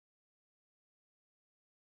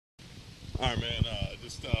All right, man.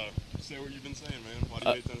 Just say what you've been saying, man. Why do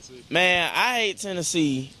you hate Tennessee? Man, I hate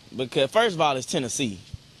Tennessee because, first of all, it's Tennessee.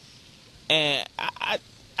 And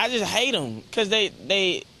I just hate them because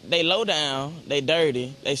they low down, they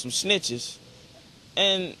dirty, they some snitches.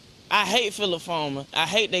 And I hate Philip Farmer. I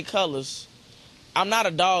hate their colors. I'm not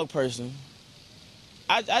a dog person.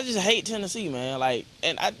 I just hate Tennessee, man. Like,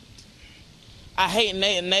 and I hate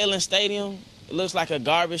Neyland Stadium. It looks like a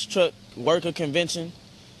garbage truck worker convention.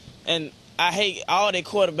 And I hate all their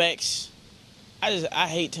quarterbacks. I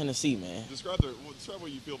hate Tennessee, man. Describe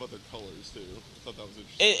what you feel about their colors, too. I thought that was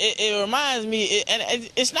interesting. It reminds me, and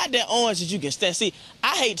it's not that orange that you can stand. See,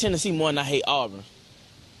 I hate Tennessee more than I hate Auburn.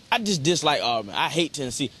 I just dislike Auburn. I hate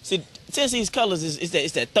Tennessee. See, Tennessee's colors is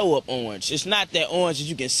that throw-up orange. It's not that orange that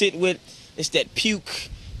you can sit with. It's that puke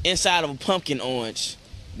inside of a pumpkin orange.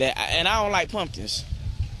 And I don't like pumpkins.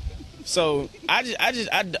 So I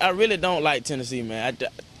really don't like Tennessee, man.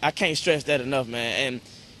 I can't stress that enough, man.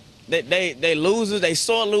 And they losers. They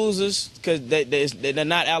sore losers because they're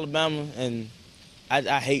not Alabama, and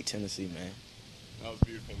I hate Tennessee, man. That was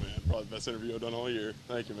beautiful, man. Probably the best interview I've done all year.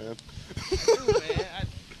 Thank you, man. Dude, man,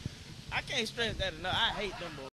 I can't stress that enough. I hate them boys.